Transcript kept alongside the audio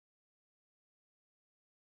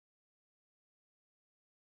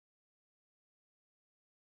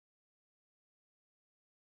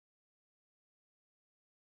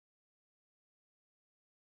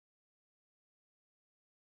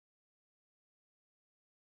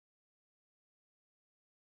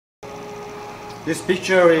This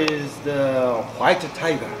picture is the white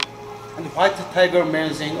tiger. And white tiger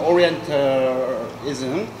means in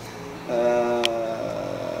Orientalism,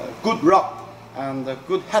 good luck and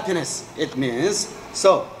good happiness it means.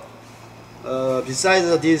 So,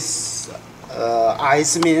 besides this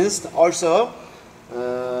eyes means also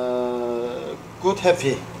good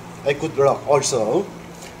happy, good luck also.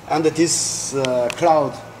 And this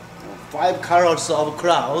cloud, 5 colors of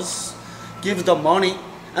clouds give the money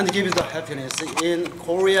and give the happiness in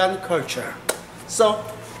Korean culture. So,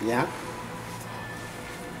 yeah.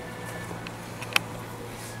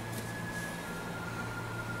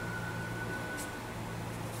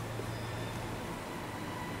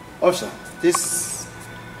 Also, this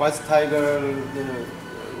white tiger, the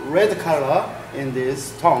red color in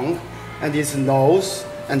this tongue, and his nose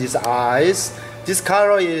and his eyes. This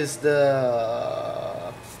color is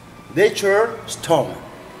the nature stone,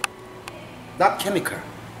 not chemical.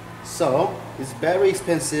 So it's very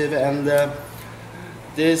expensive, and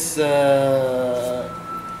this devil,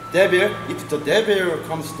 if the devil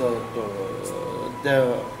comes to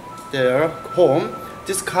their home,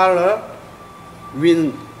 this color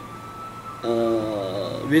win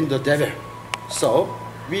the devil. So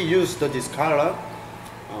we used this color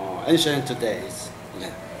ancient days.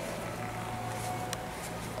 Yeah.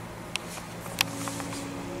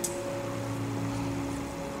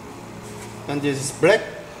 And this is black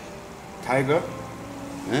tiger.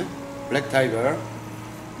 Black tiger.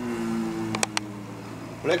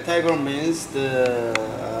 Black tiger means the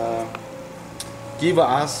give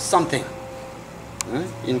us something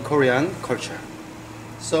in Korean culture.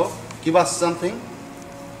 So give us something.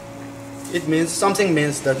 It means something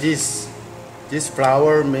means that this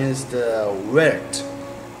flower means the wealth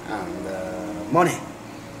and money.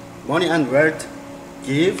 Money and wealth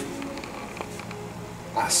give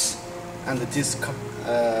us. And this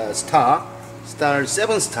star,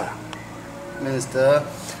 7 star, means the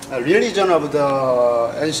religion of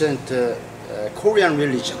the ancient Korean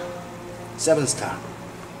religion. 7 star,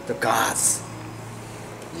 the gods.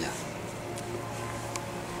 Yeah.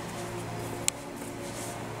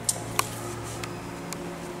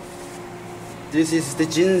 This is the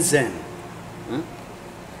ginseng.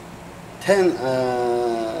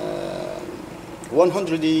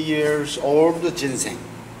 100 years old ginseng.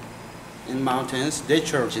 In mountains,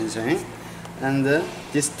 natural ginseng, and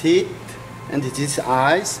this teeth and this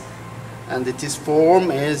eyes and this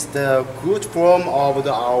form is the good form of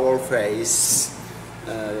our face.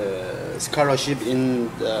 Scholarship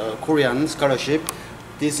in Korean scholarship,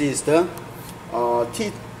 this is the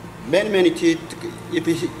teeth, many teeth.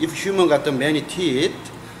 If human got the many teeth,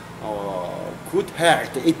 good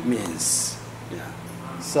health it means. Yeah.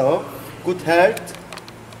 So good health,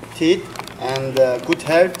 teeth, and good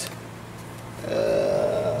health.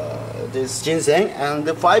 This ginseng and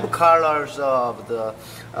the 5 colors of the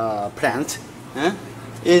plant.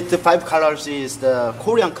 The 5 colors is the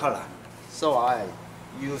Korean color. So I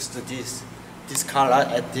used this color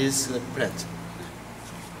at this plant.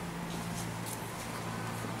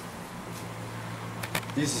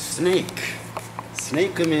 This is snake.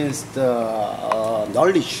 Snake means the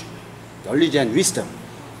knowledge and wisdom.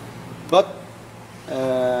 But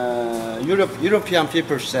European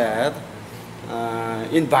people said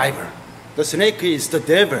in Bible, the snake is the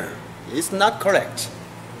devil. It's not correct.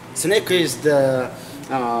 Snake is the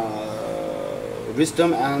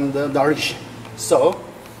wisdom and the knowledge. So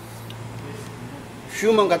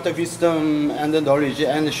human got the wisdom and the knowledge,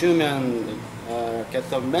 and human get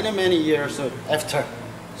the many years after.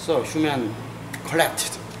 So human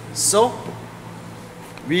collected. So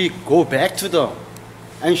we go back to the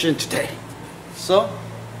ancient day. So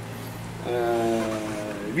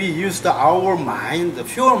we used our mind, the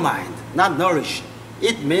pure mind, not knowledge.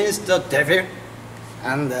 It means the devil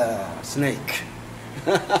and the snake.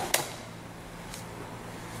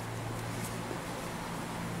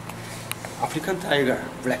 African tiger,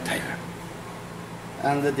 black tiger.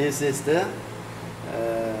 And this is the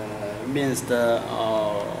means the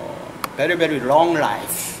very long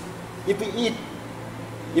life. If we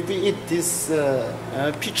eat this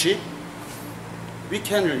peach, we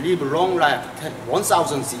can live long life,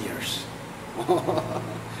 1,000 years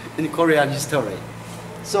in Korean history.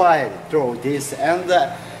 So I draw this, and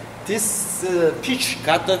this peach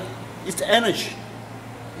got its energy.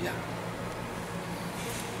 Yeah.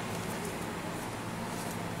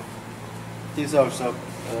 This also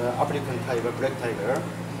African tiger, black tiger.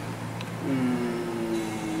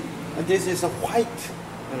 And this is a white,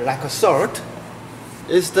 like a sword.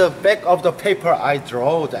 It's the back of the paper I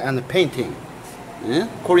draw and painting.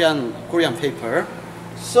 Korean paper.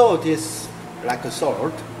 So this like a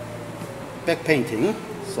sword. back painting.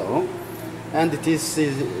 So, and this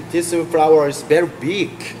flower is very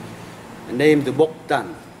big, named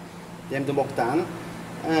Mokdan. Named Mokdan.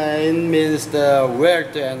 It means the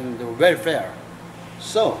wealth and the welfare.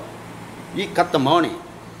 So, we got the money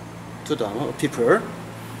to the people.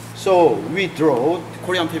 So we draw,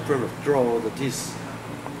 Korean people draw this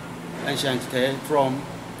ancient day from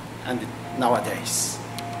and nowadays.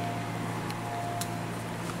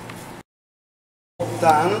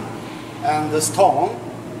 Mokdan and the stone.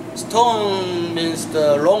 Stone means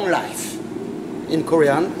the long life. In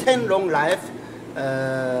Korean, 10 long life.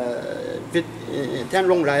 10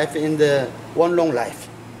 long life in the one long life.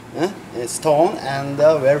 Stone and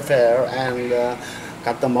welfare and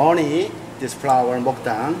got the money. This flower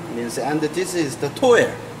Mokdan means, and this is the toil,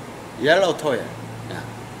 yellow toil. Yeah.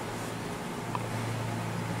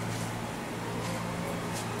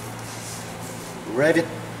 Rabbit.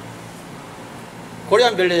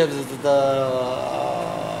 Korean believes the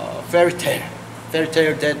fairy tale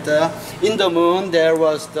that in the moon there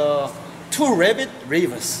was the two rabbit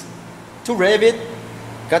rivers. Two rabbit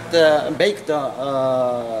got make the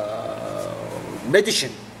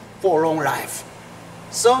medicine for long life.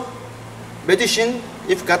 So medicine,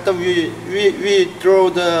 if got the, we draw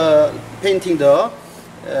the painting the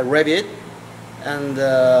rabbit, and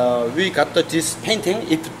we got this painting.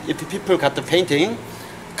 If people got the painting,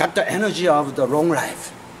 got the energy of the long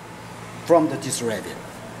life from this rabbit.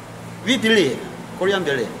 We believe, Korean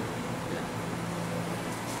believe.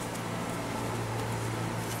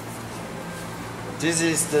 This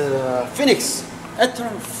is the phoenix,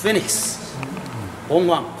 eternal phoenix.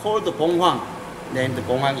 Bonghwang, called Bonghwang, named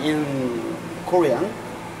Bonghwang in Korean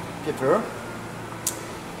people.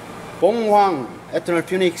 Bonghwang, eternal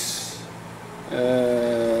phoenix,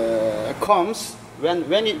 comes when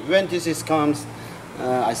this is comes.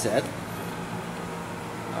 I said,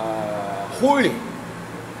 holy,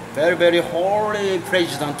 very very holy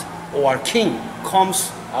president or king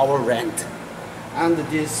comes our land, and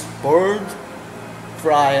this bird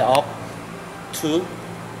fly up to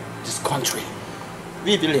this country.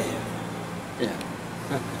 We believe, yeah.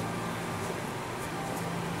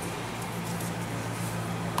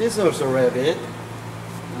 This is also rabbit.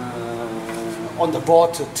 On the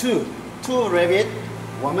boat, two rabbit,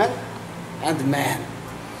 woman and man.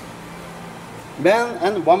 Man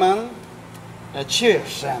and woman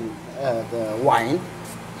cheers and the wine,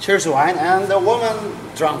 cheers wine, and the woman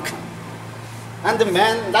drunk, and the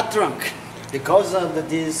man not drunk because of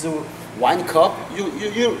this wine cup.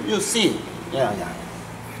 You see, yeah.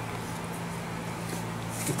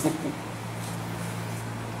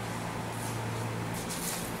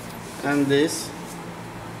 And this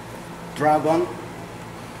dragon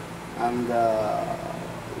and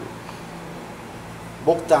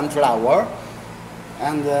Mokdan flower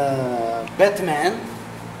and Batman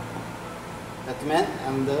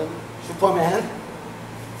and Superman.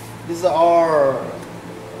 These are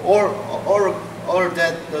all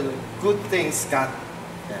that the good things got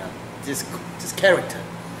this character.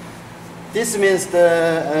 This means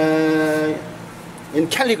the in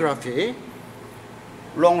calligraphy,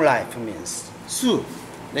 long life means Su,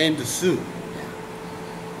 named Su.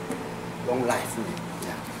 Long life means.